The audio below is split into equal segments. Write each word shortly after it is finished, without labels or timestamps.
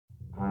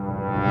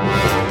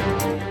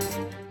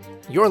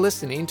You're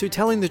listening to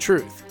Telling the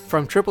Truth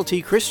from Triple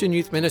T Christian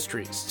Youth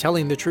Ministries,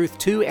 telling the truth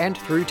to and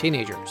through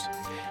teenagers.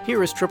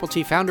 Here is Triple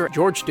T founder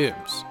George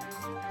Dooms.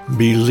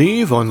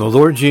 Believe on the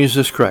Lord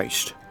Jesus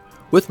Christ.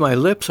 With my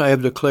lips I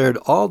have declared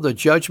all the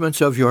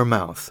judgments of your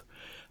mouth.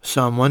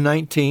 Psalm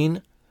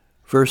 119,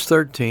 verse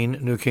 13,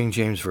 New King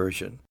James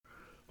Version.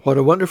 What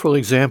a wonderful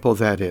example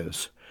that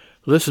is.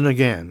 Listen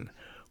again.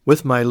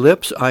 With my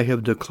lips I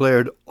have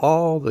declared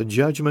all the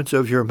judgments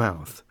of your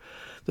mouth.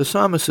 The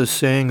psalmist is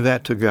saying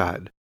that to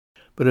God,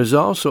 but is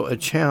also a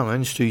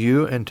challenge to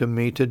you and to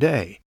me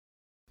today.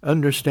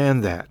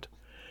 Understand that.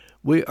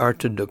 We are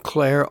to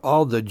declare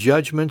all the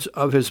judgments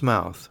of his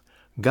mouth.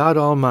 God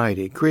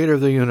Almighty, creator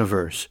of the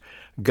universe,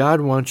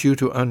 God wants you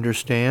to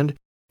understand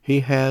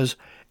he has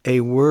a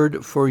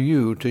word for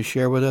you to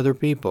share with other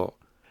people.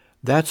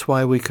 That's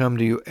why we come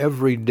to you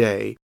every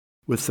day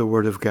with the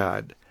Word of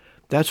God.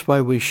 That's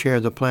why we share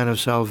the plan of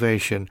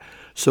salvation,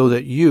 so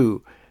that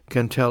you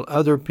can tell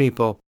other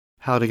people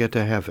how to get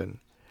to heaven.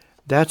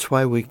 That's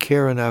why we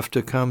care enough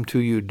to come to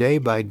you day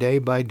by day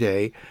by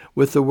day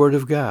with the Word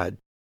of God.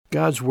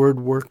 God's Word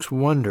works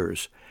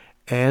wonders,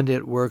 and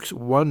it works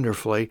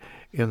wonderfully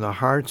in the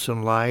hearts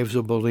and lives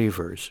of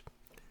believers.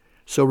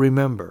 So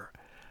remember,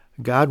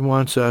 God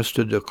wants us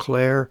to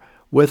declare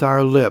with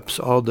our lips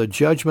all the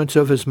judgments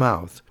of his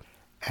mouth,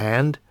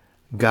 and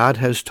God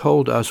has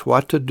told us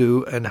what to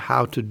do and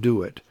how to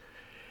do it.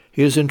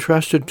 He has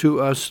entrusted to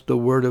us the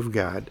Word of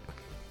God.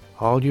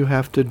 All you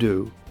have to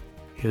do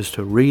is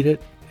to read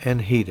it and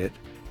heed it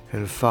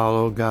and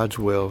follow God's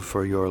will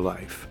for your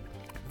life.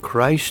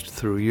 Christ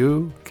through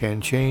you can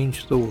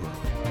change the world.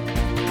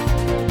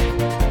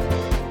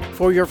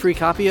 For your free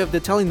copy of the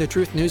Telling the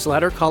Truth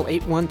newsletter, call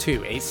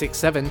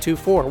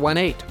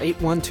 812-867-2418,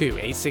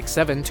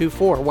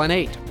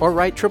 812-867-2418, or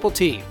write Triple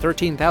T,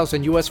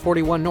 13,000 U.S.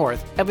 41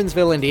 North,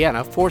 Evansville,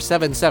 Indiana,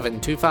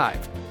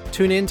 47725.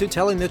 Tune in to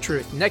Telling the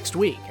Truth next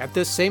week at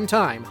this same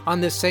time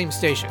on this same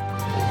station.